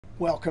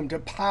Welcome to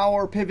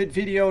PowerPivot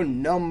video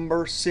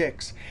number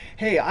 6.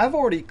 Hey, I've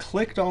already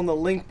clicked on the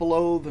link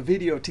below the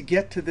video to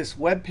get to this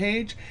web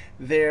page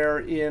there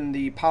in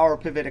the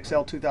PowerPivot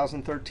Excel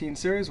 2013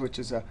 series, which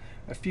is a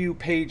few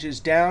pages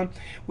down.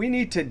 We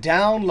need to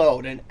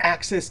download an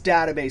Access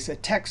database, a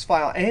text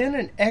file, and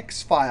an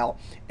X file,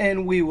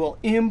 and we will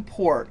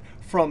import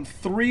from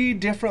 3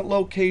 different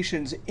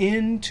locations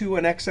into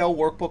an Excel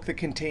workbook that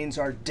contains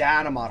our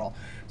data model.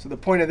 So the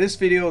point of this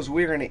video is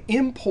we're going to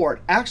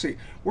import, actually,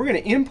 we're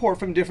going to import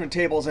from different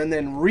tables and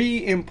then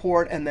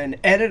re-import and then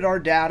edit our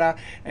data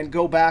and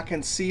go back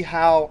and see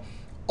how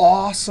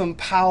awesome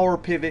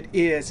PowerPivot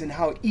is and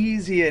how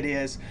easy it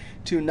is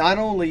to not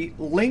only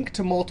link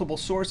to multiple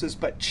sources,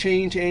 but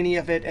change any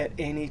of it at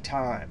any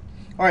time.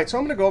 All right, so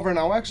I'm going to go over and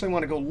I actually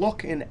want to go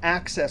look in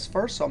Access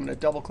first. So I'm going to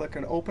double click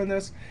and open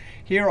this.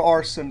 Here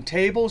are some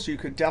tables. You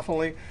could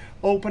definitely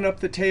open up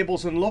the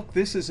tables and look.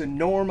 This is a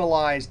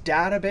normalized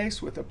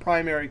database with a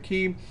primary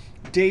key,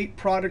 date,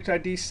 product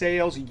ID,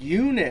 sales,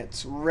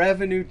 units,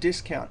 revenue,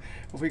 discount.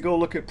 If we go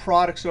look at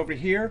products over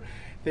here,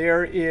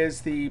 there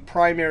is the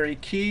primary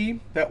key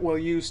that we'll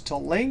use to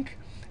link.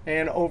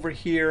 And over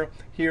here,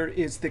 here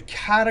is the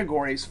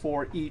categories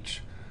for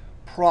each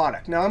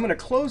product. Now I'm going to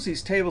close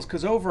these tables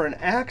because over in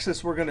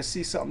Access we're going to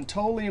see something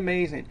totally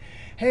amazing.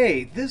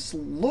 Hey, this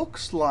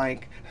looks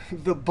like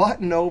the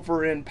button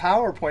over in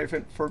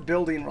PowerPoint for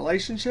building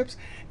relationships.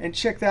 And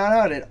check that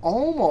out. It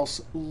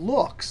almost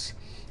looks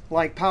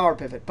like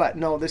PowerPivot. But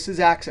no, this is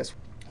Access.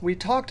 We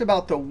talked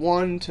about the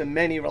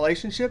one-to-many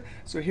relationship.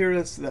 So here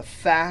is the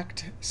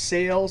fact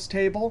sales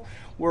table.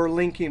 We're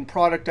linking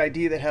product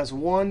ID that has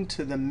one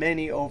to the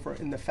many over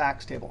in the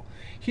facts table.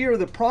 Here,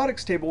 the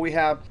products table, we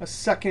have a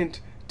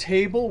second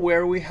table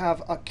where we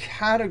have a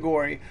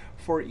category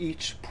for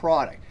each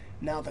product.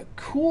 Now, the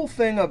cool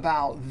thing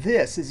about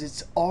this is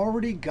it's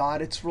already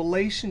got its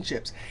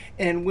relationships.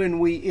 And when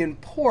we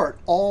import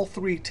all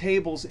 3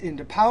 tables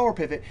into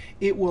PowerPivot,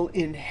 it will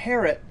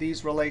inherit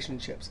these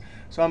relationships.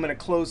 So I'm going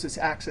to close this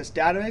Access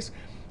database.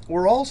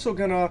 We're also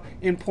going to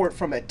import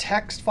from a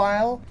text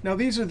file. Now,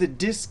 these are the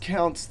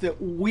discounts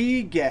that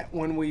we get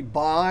when we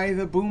buy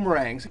the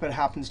boomerangs, but it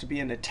happens to be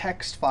in a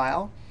text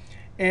file.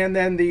 And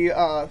then the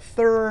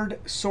third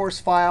source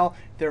file,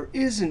 there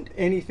isn't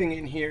anything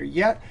in here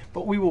yet,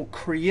 but we will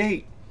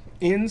create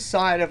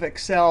inside of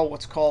Excel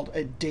what's called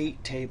a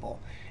date table.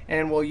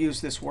 And we'll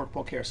use this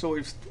workbook here. So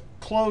we've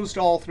closed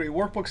all 3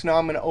 workbooks. Now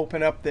I'm going to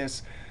open up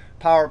this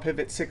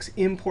PowerPivot 6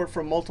 import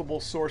from multiple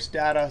source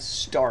data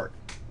start.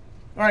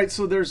 All right,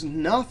 so there's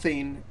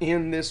nothing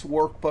in this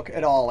workbook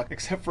at all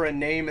except for a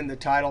name in the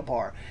title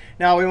bar.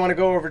 Now we want to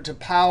go over to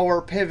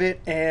PowerPivot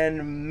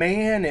and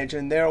Manage,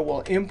 and there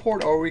we'll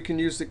import, or we can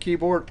use the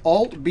keyboard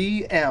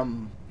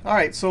Alt-B-M. All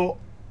right, so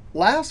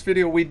last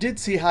video we did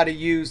see how to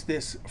use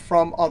this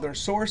from other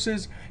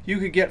sources. You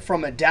could get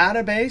from a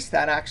database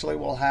that actually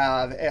will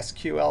have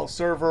SQL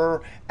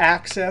Server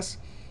access.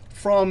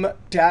 From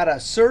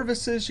data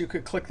services, you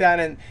could click that.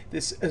 And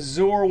this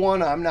Azure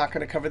one, I'm not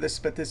going to cover this,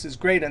 but this is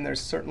great. And there's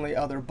certainly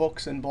other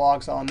books and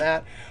blogs on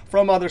that.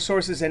 From other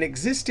sources and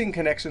existing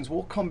connections,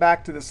 we'll come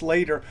back to this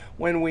later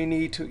when we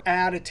need to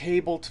add a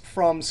table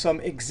from some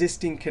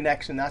existing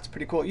connection. That's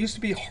pretty cool. It used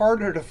to be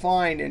harder to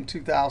find in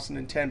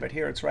 2010, but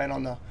here it's right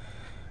on the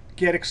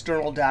Get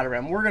External Data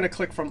RAM. We're going to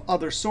click from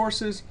other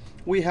sources.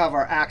 We have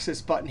our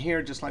Access button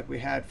here, just like we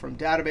had from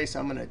database.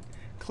 I'm going to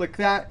click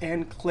that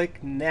and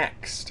click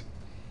Next.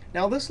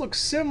 Now this looks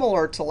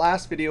similar to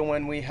last video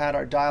when we had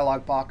our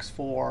dialog box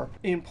for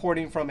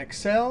importing from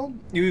Excel.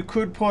 You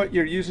could put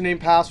your username,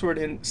 password,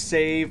 and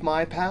save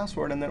my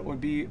password, and then it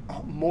would be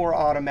more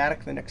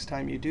automatic the next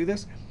time you do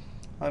this.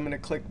 I'm going to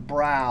click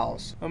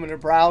Browse. I'm going to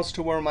browse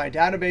to where my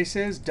database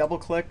is, double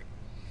click,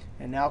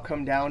 and now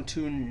come down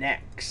to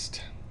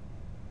Next.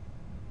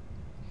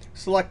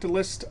 Select a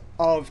list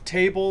of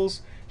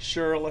tables.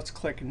 Sure, let's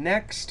click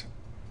Next.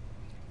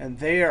 And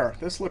there,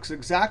 this looks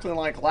exactly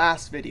like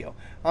last video.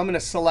 I'm going to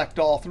select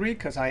all 3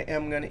 because I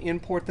am going to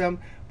import them.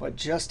 But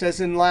just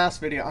as in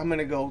last video, I'm going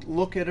to go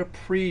look at a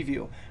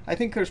preview. I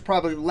think there's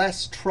probably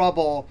less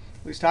trouble,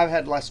 at least I've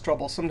had less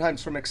trouble.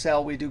 Sometimes from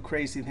Excel, we do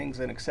crazy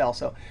things in Excel.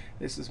 So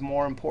this is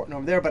more important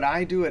over there. But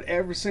I do it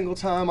every single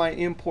time I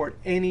import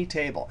any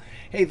table.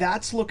 Hey,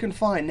 that's looking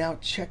fine. Now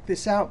check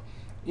this out.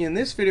 In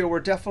this video, we're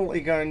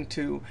definitely going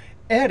to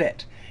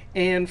edit.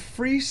 And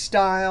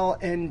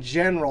freestyle and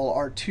general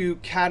are 2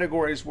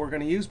 categories we're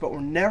going to use, but we're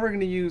never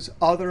going to use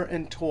other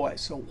and toy.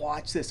 So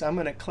watch this. I'm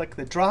going to click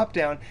the drop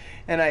down,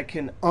 and I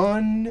can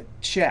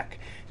uncheck.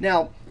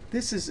 Now,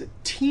 this is a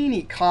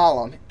teeny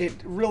column. It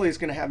really is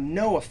going to have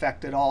no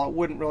effect at all. It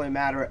wouldn't really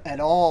matter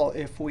at all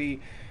if we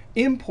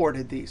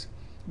imported these.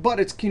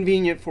 But it's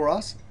convenient for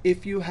us.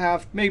 If you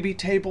have maybe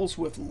tables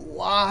with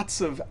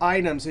lots of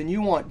items and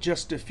you want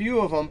just a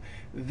few of them,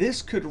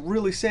 this could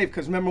really save.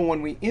 Because remember,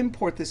 when we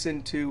import this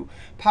into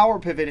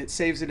PowerPivot, it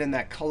saves it in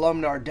that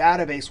columnar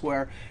database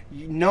where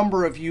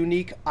number of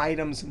unique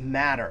items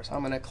matters.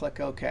 I'm going to click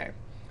OK.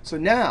 So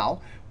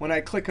now, when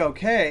I click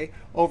OK,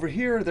 over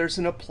here, there's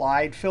an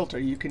applied filter.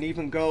 You can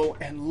even go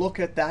and look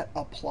at that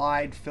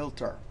applied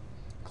filter.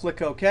 Click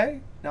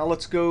OK. Now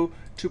let's go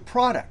to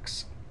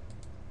Products,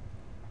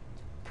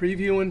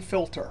 Preview and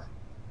Filter.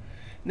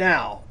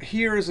 Now,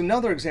 here is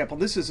another example.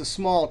 This is a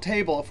small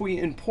table. If we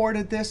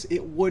imported this,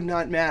 it would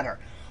not matter.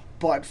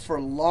 But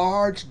for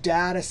large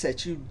data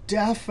sets, you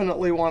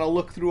definitely want to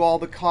look through all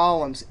the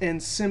columns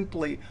and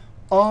simply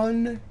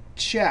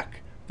uncheck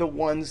the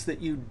ones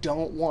that you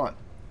don't want.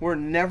 We're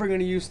never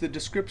going to use the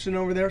description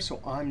over there, so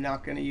I'm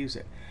not going to use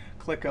it.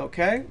 Click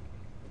OK.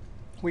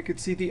 We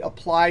could see the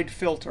applied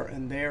filter,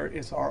 and there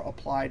is our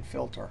applied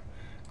filter.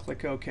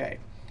 Click OK.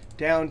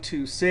 Down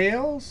to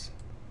Sales.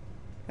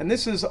 And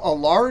this is a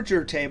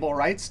larger table,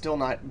 right? Still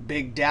not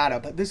big data,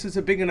 but this is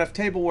a big enough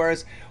table,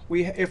 whereas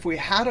if we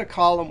had a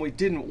column we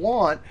didn't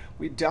want,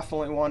 we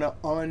definitely want to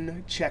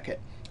uncheck it.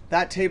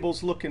 That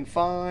table's looking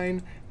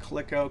fine.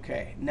 Click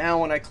OK.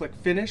 Now when I click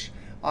Finish,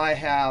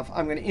 I'm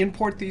going to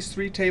import these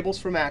 3 tables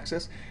from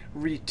Access,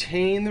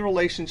 retain the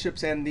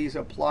relationships, and these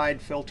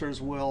applied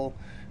filters will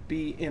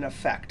be in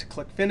effect.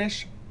 Click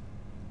Finish.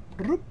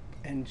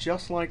 And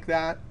just like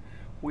that,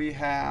 we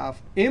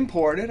have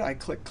imported. I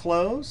click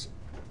Close.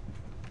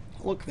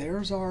 Look,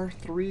 there's our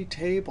 3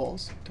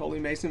 tables. Totally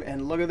amazing.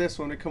 And look at this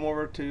when we come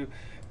over to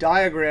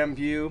Diagram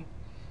View.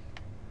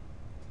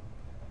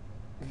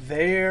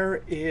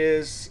 There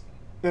is,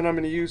 then I'm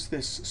going to use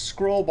this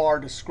scroll bar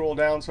to scroll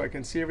down so I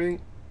can see everything.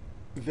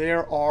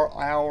 There are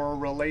our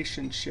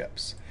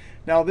relationships.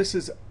 Now this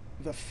is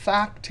the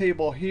fact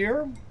table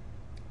here.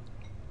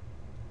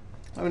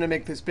 I'm going to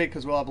make this big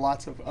because we'll have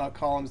lots of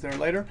columns there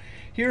later.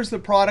 Here's the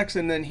products,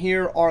 and then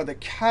here are the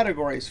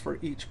categories for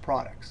each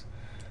products.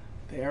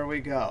 There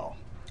we go.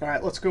 All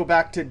right, let's go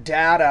back to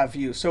Data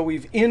View. So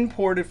we've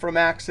imported from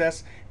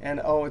Access, and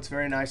oh, it's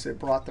very nice. It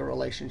brought the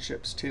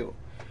relationships too.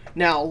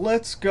 Now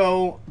let's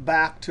go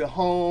back to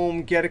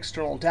Home, Get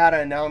External Data,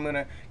 and now I'm going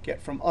to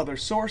get from other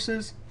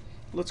sources.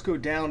 Let's go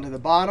down to the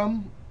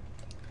bottom.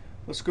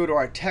 Let's go to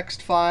our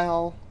text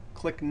file.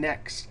 Click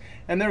Next.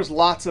 And there's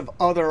lots of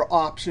other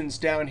options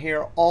down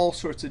here, all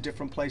sorts of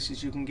different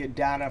places you can get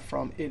data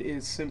from. It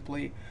is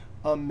simply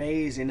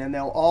amazing. And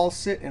they'll all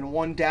sit in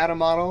one data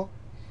model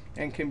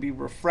and can be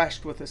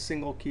refreshed with a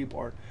single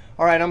keyboard.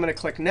 All right, I'm going to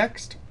click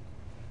Next.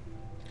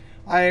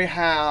 I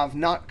have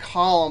not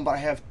column, but I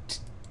have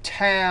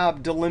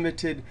tab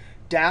delimited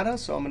data.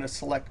 So I'm going to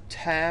select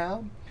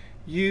Tab.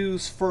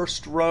 Use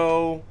first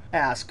row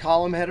as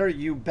column header.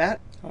 You bet.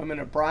 I'm going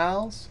to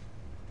browse.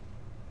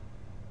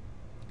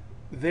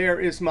 There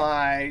is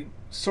my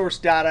source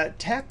data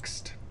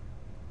text.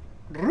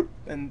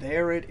 And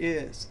there it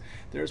is.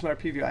 There's my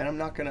preview. And I'm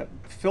not going to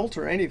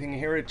filter anything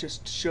here. It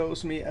just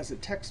shows me as a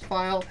text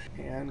file.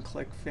 And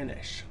click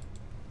Finish.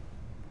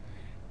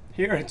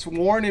 Here it's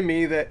warning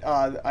me that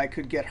I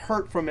could get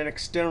hurt from an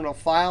external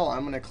file.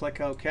 I'm going to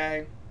click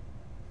OK.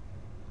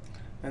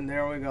 And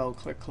there we go.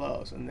 Click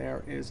Close. And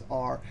there is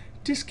our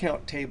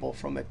discount table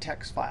from a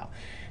text file.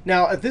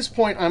 Now at this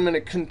point, I'm going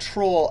to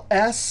Control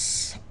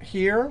S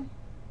here.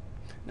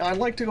 Now I'd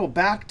like to go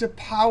back to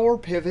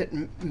PowerPivot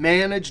and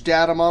Manage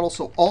Data Model.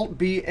 So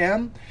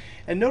Alt-BM.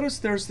 And notice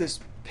there's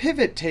this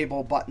Pivot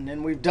Table button.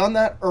 And we've done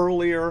that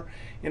earlier.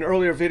 In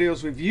earlier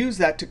videos, we've used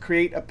that to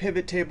create a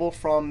pivot table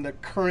from the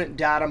current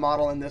data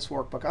model in this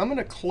workbook. I'm going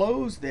to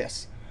close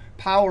this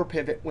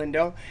PowerPivot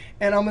window.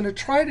 And I'm going to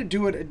try to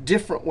do it a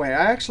different way.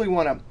 I actually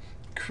want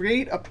to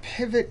create a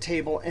pivot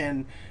table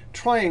and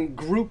try and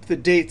group the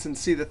dates and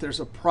see that there's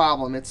a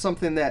problem. It's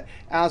something that,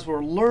 as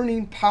we're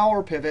learning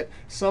PowerPivot,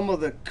 some of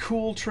the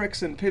cool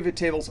tricks in pivot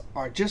tables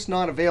are just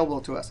not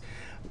available to us.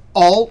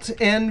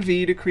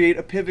 Alt-NV to create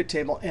a pivot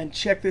table. And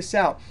check this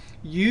out.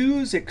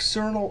 Use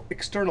external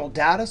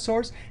data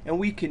source, and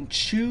we can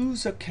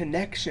choose a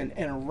connection.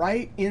 And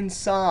right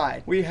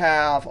inside, we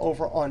have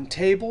over on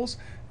Tables,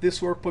 this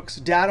workbook's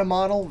data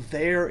model.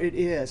 There it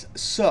is.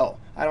 So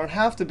I don't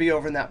have to be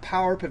over in that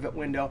PowerPivot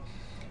window.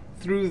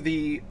 Through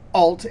the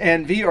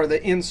Alt-NV or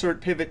the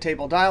Insert Pivot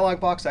Table dialog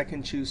box, I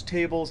can choose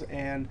Tables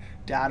and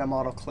Data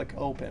Model. Click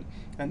Open.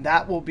 And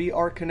that will be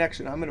our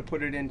connection. I'm going to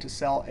put it into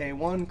cell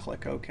A1.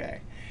 Click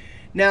OK.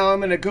 Now I'm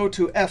going to go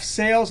to F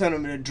Sales, and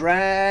I'm going to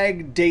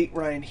drag Date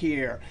right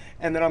here.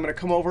 And then I'm going to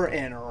come over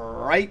and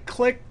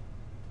right-click.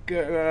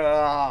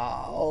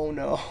 Oh,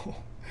 no.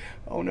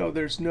 Oh, no,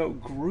 there's no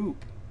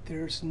group.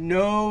 There's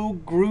no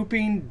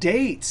grouping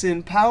dates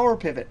in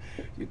PowerPivot.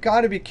 You've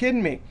got to be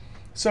kidding me.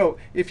 So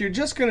if you're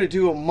just going to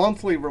do a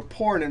monthly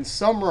report and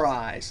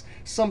summarize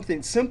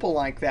something simple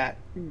like that,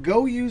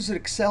 go use an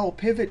Excel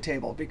pivot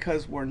table,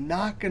 because we're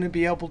not going to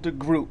be able to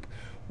group.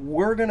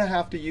 We're going to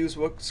have to use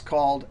what's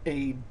called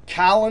a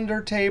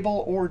calendar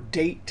table or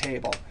date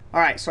table. All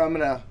right, so I'm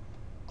going to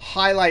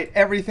highlight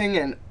everything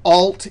and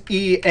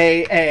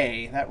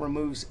Alt-EAA. That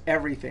removes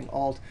everything.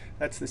 Alt,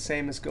 that's the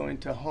same as going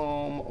to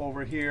Home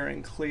over here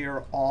and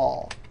clear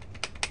all.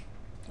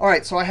 All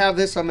right, so I have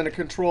this. I'm going to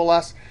Control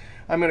S.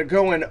 I'm going to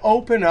go and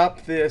open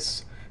up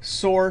this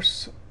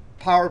source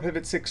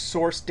PowerPivot 6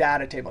 source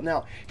data table.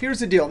 Now, here's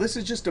the deal. This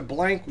is just a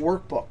blank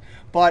workbook.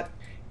 But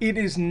It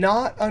is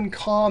not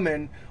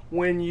uncommon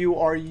when you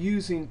are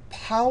using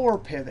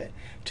PowerPivot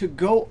to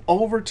go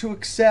over to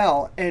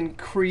Excel and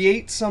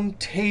create some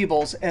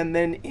tables and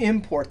then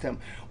import them.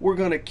 We're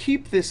going to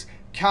keep this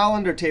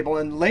calendar table,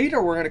 and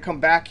later we're going to come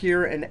back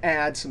here and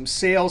add some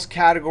sales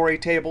category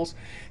tables.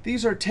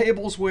 These are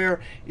tables where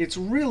it's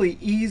really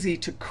easy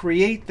to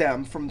create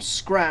them from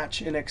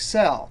scratch in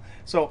Excel.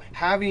 So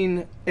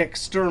having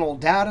external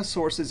data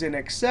sources in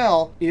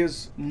Excel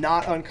is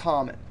not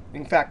uncommon.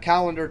 In fact,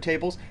 calendar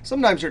tables,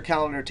 sometimes your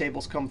calendar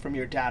tables come from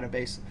your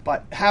database,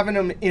 but having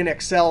them in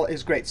Excel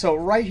is great. So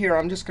right here,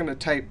 I'm just going to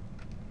type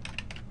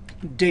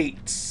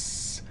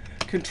dates.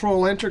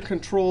 Control-Enter,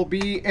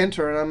 Control-B,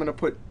 Enter, and I'm going to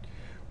put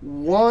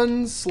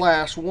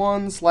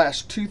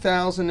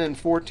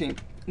 1/1/2014.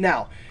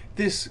 Now,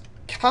 this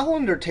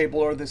calendar table,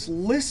 or this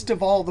list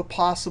of all the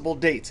possible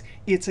dates,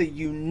 it's a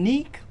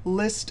unique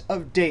list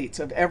of dates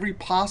of every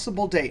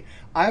possible date.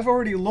 I've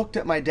already looked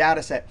at my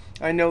data set.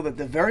 I know that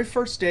the very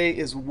first day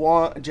is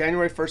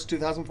January 1st,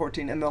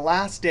 2014, and the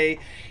last day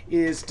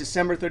is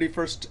December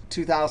 31st,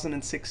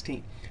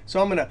 2016. So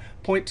I'm going to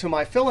point to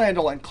my fill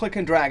handle and click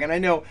and drag. And I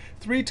know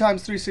 3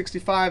 times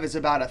 365 is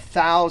about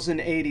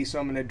 1,080. So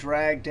I'm going to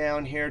drag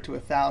down here to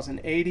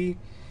 1,080,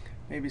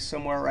 maybe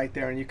somewhere right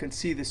there. And you can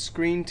see the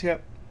screen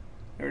tip.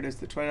 There it is,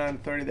 the 29,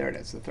 30. There it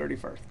is, the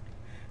 31st.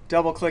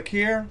 Double click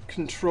here,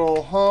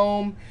 Control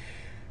Home.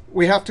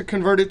 We have to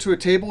convert it to a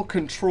table.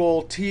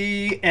 Control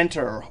T,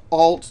 Enter,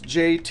 Alt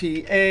J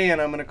T A,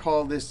 and I'm going to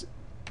call this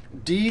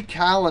D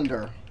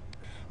Calendar.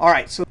 All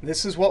right, so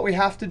this is what we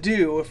have to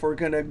do if we're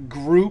going to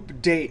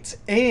group dates.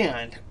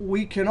 And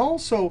we can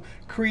also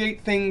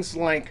create things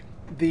like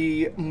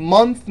the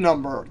month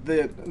number,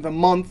 the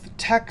month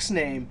text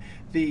name,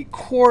 the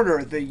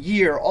quarter, the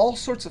year, all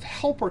sorts of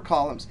helper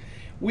columns.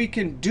 We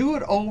can do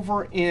it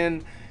over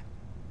in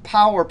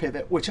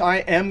PowerPivot, which I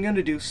am going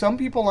to do. Some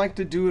people like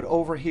to do it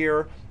over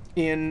here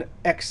in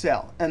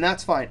Excel, and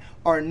that's fine.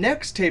 Our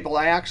next table,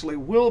 I actually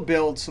will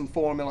build some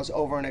formulas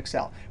over in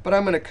Excel. But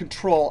I'm going to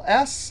Control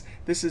S.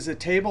 This is a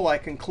table. I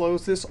can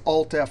close this,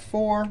 Alt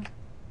F4.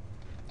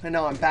 And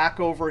now I'm back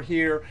over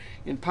here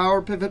in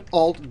PowerPivot,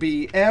 Alt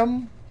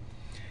BM.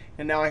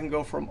 And now I can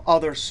go from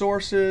Other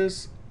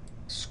Sources,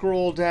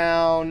 scroll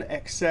down,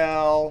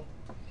 Excel.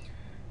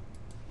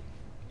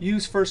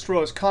 Use first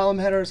row as column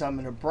headers. I'm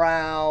going to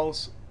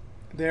browse.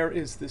 There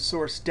is the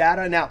source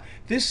data. Now,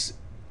 this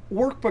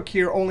workbook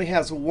here only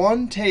has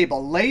one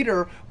table.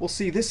 Later, we'll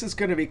see this is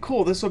going to be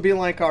cool. This will be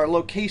like our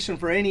location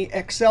for any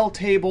Excel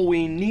table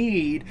we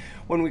need.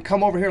 When we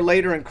come over here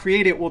later and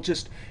create it, we'll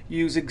just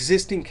use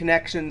existing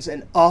connections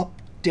and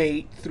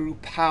update through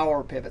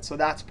PowerPivot. So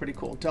that's pretty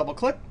cool. Double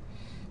click.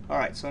 All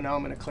right, so now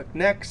I'm going to click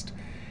Next.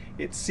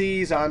 It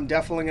sees I'm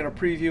definitely going to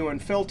preview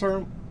and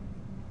filter.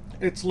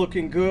 It's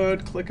looking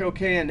good. Click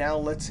OK, and now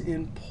let's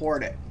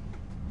import it.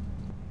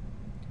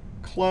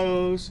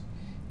 Close,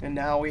 and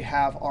now we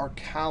have our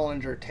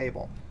calendar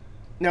table.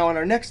 Now, in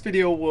our next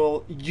video,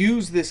 we'll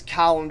use this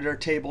calendar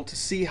table to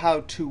see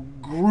how to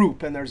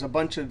group. And there's a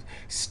bunch of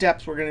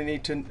steps we're going to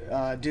need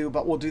to do,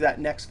 but we'll do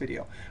that next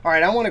video. All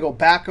right, I want to go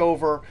back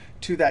over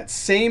to that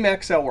same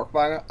Excel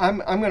workbook. I'm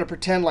going to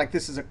pretend like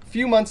this is a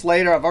few months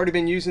later. I've already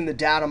been using the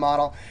data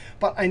model.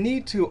 But I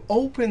need to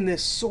open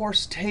this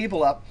source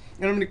table up.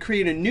 And I'm going to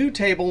create a new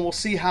table, and we'll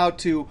see how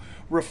to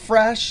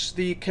refresh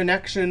the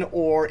connection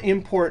or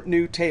import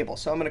new table.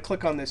 So I'm going to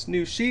click on this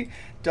new sheet,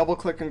 double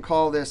click, and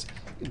call this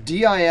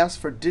DIS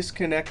for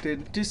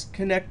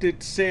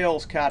disconnected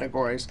sales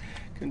categories.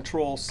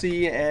 Control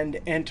C and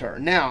Enter.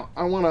 Now,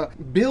 I want to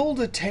build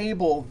a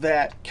table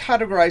that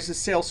categorizes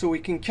sales so we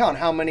can count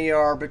how many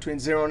are between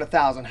 0 and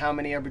 1,000, how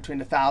many are between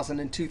 1,000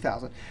 and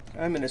 2,000.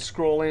 I'm going to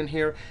scroll in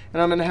here,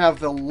 and I'm going to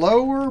have the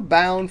lower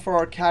bound for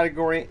our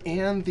category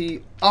and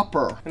the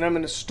upper. And I'm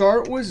going to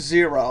start with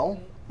 0,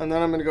 and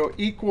then I'm going to go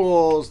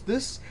equals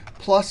this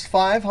plus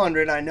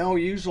 500. I know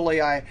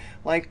usually I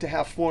like to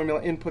have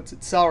formula inputs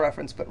at cell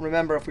reference, but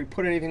remember, if we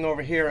put anything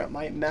over here, it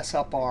might mess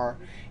up our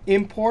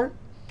import.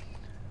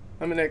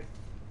 I'm going to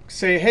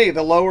say, hey,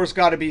 the lower's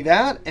got to be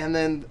that, and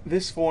then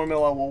this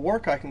formula will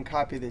work. I can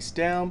copy this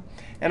down.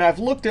 And I've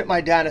looked at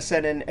my data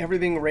set, and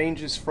everything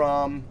ranges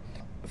from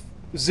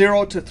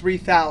 0 to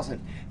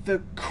 3,000.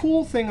 The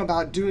cool thing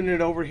about doing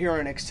it over here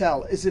in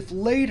Excel is if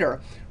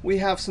later we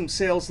have some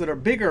sales that are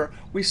bigger,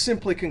 we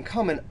simply can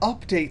come and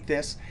update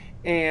this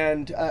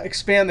and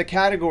expand the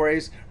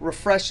categories,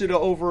 refresh it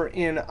over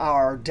in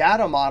our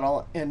data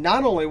model. And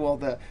not only will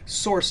the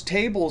source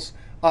tables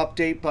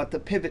update, but the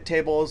pivot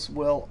tables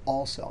will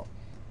also.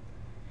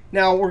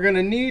 Now, we're going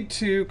to need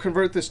to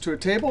convert this to a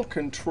table.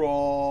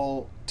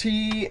 Control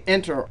T,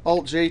 Enter,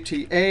 Alt J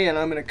T A, and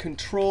I'm going to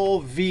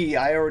Control V.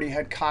 I already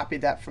had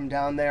copied that from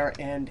down there,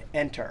 and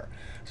Enter.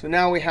 So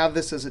now we have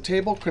this as a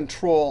table.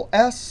 Control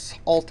S,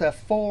 Alt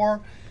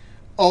F4,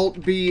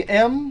 Alt B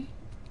M.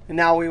 And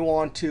now we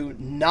want to,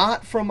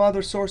 not from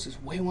other sources,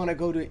 we want to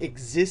go to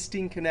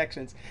existing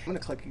connections. I'm going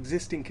to click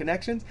Existing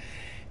Connections.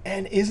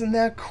 And isn't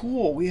that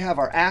cool? We have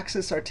our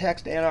Access, our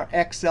text, and our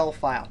Excel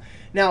file.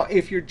 Now,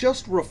 if you're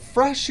just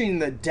refreshing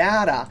the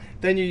data,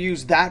 then you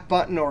use that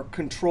button or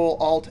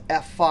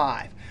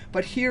Control-Alt-F5.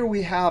 But here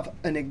we have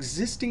an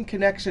existing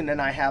connection,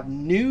 and I have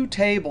new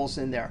tables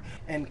in there.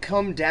 And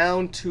come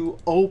down to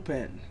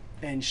Open.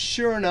 And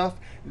sure enough,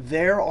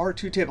 there are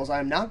two tables.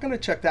 I'm not going to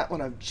check that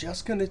one. I'm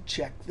just going to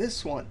check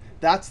this one.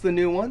 That's the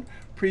new one.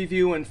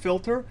 Preview and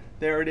Filter.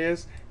 There it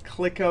is.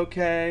 Click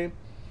OK.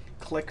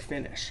 Click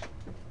Finish.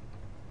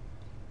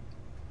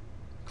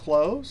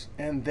 Close,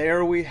 and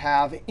there we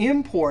have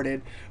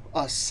imported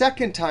a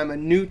second time a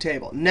new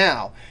table.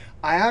 Now,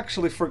 I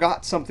actually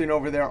forgot something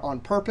over there on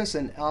purpose,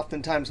 and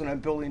oftentimes when I'm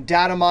building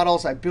data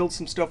models, I build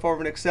some stuff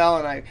over in Excel,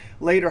 and I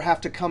later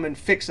have to come and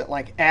fix it,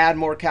 like add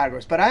more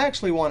categories. But I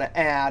actually want to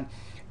add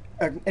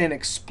an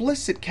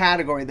explicit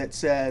category that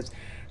says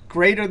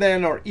greater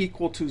than or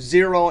equal to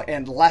 0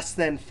 and less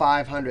than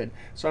 500.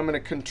 So I'm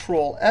going to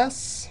Control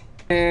S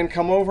and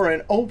come over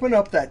and open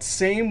up that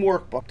same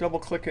workbook. Double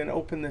click and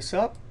open this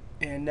up.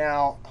 And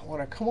now I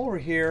want to come over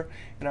here,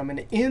 and I'm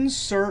going to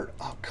insert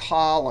a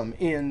column.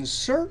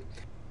 Insert.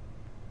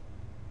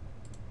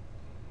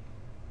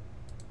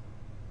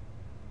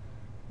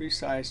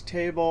 Resize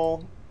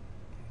table.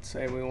 Let's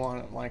say we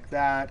want it like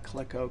that.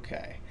 Click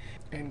OK.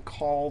 And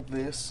call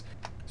this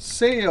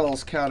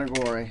Sales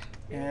Category.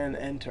 And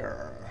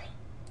Enter.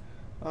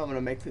 I'm going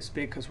to make this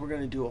big because we're going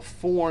to do a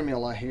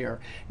formula here.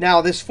 Now,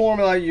 this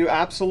formula, you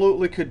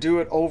absolutely could do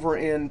it over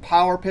in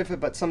PowerPivot,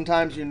 but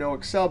sometimes you know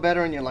Excel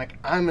better, and you're like,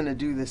 I'm going to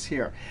do this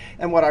here.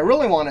 And what I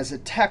really want is a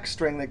text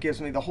string that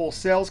gives me the whole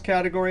sales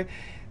category.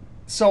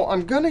 So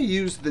I'm going to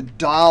use the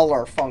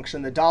dollar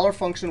function. The dollar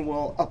function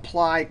will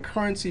apply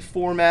currency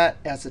format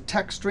as a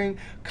text string,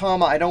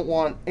 comma. I don't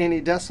want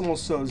any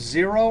decimals, so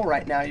 0.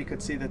 Right now, you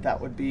could see that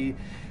that would be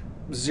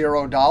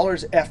 $0,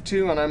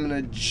 F2, and I'm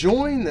going to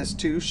join this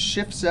to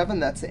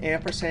Shift-7, that's the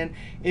ampersand,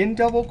 in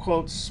double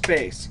quotes,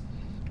 space,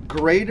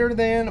 greater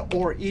than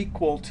or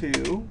equal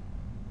to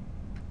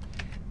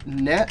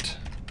net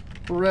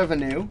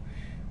revenue,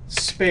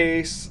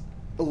 space,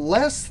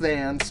 less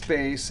than,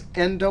 space,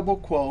 end double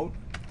quote,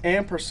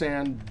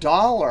 ampersand,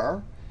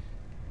 dollar,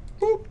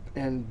 boop,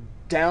 and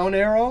down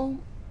arrow,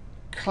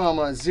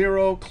 comma,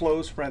 0,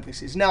 close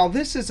parentheses. Now,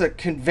 this is a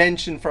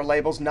convention for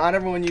labels. Not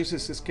everyone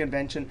uses this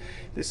convention.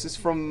 This is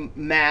from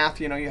math.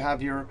 You know, you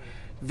have your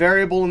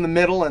variable in the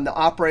middle and the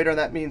operator.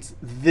 That means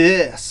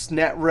this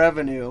net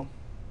revenue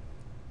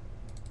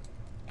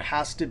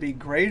has to be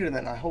greater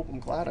than. I'm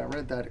glad I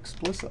read that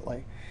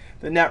explicitly.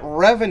 The net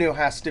revenue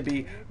has to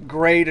be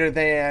greater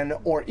than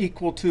or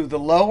equal to the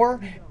lower,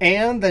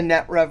 and the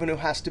net revenue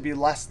has to be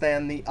less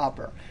than the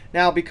upper.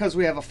 Now, because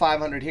we have a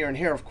 500 here and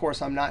here, of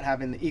course, I'm not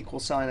having the equal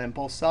sign on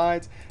both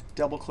sides.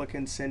 Double click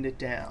and send it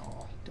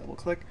down. Double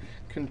click,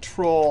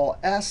 Control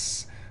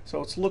S.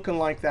 So it's looking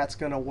like that's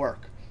going to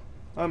work.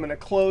 I'm going to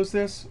close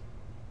this.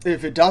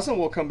 If it doesn't,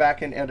 we'll come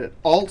back and edit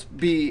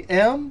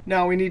Alt-BM.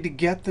 Now we need to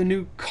get the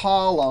new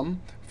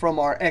column from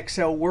our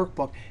Excel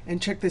workbook.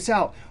 And check this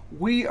out.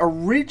 We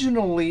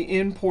originally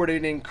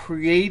imported and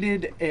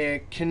created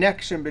a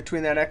connection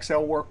between that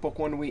Excel workbook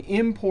when we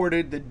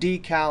imported the D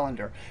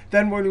calendar.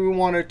 Then when we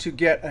wanted to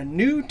get a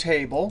new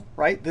table,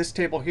 right, this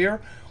table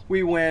here,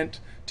 we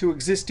went to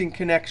existing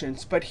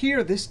connections. But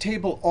here, this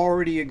table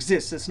already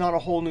exists. It's not a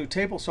whole new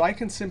table. So I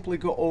can simply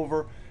go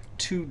over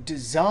to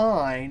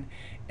Design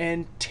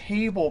and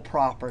Table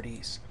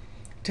Properties.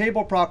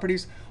 Table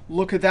Properties.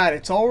 Look at that.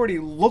 It's already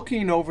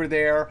looking over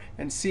there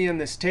and seeing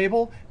this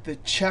table. The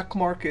check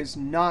mark is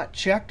not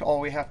checked. All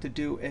we have to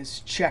do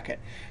is check it.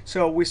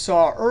 So we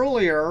saw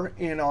earlier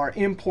in our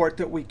import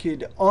that we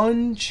could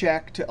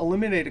uncheck to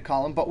eliminate a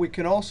column, but we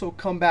can also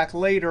come back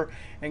later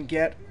and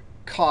get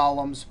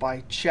columns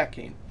by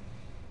checking.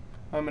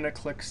 I'm going to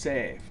click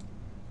Save.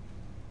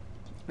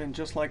 And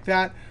just like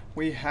that,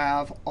 we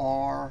have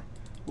our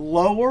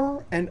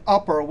lower and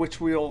upper, which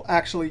we'll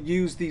actually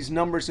use these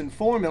numbers and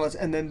formulas.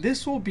 And then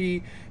this will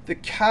be the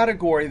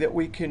category that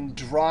we can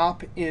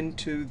drop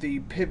into the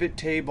pivot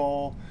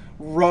table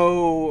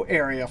row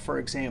area, for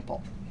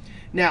example.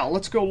 Now,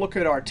 let's go look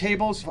at our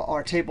tables.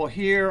 Our table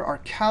here, our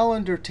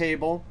calendar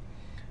table,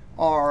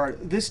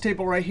 this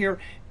table right here.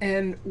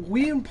 And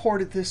we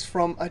imported this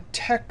from a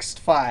text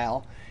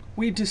file.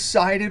 We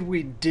decided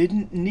we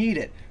didn't need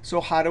it. So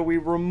how do we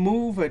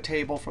remove a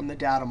table from the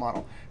data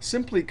model?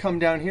 Simply come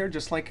down here,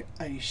 just like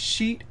a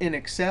sheet in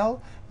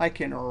Excel. I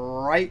can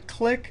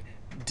right-click,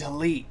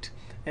 delete.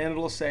 And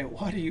it'll say,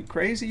 what, are you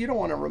crazy? You don't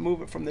want to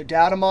remove it from the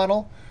data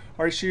model?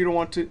 Are you sure you don't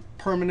want to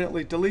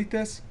permanently delete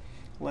this?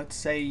 Let's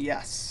say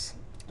yes.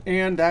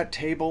 And that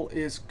table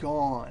is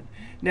gone.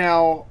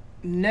 Now,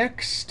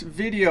 next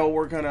video,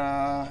 we're going to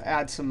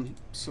add some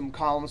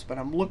columns. But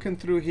I'm looking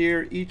through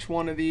here. Each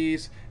one of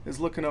these is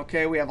looking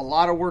OK. We have a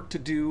lot of work to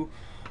do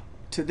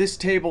to this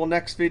table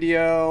next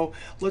video.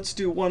 Let's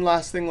do one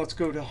last thing. Let's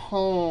go to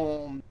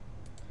Home.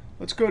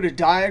 Let's go to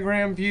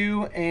diagram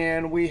view,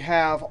 and we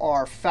have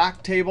our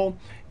fact table.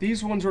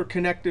 These ones were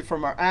connected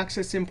from our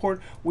Access import.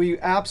 We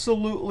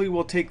absolutely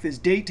will take this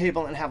date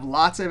table and have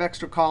lots of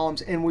extra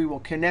columns, and we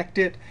will connect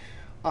it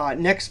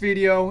next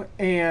video.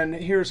 And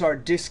here's our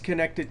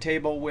disconnected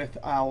table with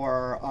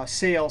our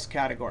sales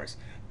categories.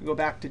 We go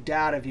back to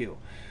data view.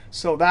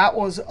 So that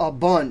was a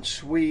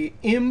bunch. We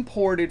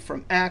imported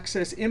from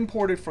Access,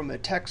 imported from the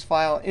text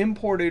file,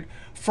 imported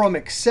from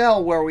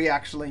Excel where we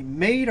actually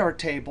made our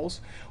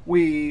tables.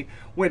 We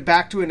went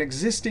back to an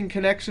existing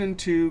connection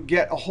to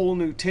get a whole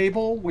new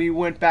table. We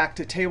went back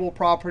to table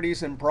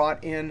properties and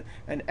brought in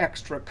an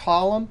extra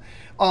column.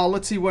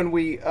 Let's see, when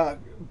we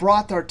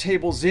brought our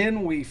tables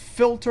in, we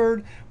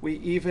filtered. We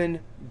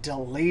even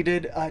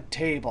deleted a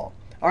table.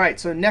 All right,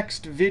 so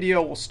next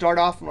video we'll start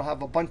off and we'll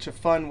have a bunch of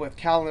fun with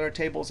calendar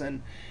tables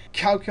and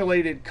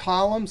calculated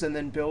columns, and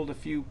then build a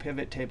few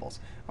pivot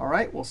tables. All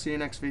right, we'll see you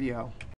next video.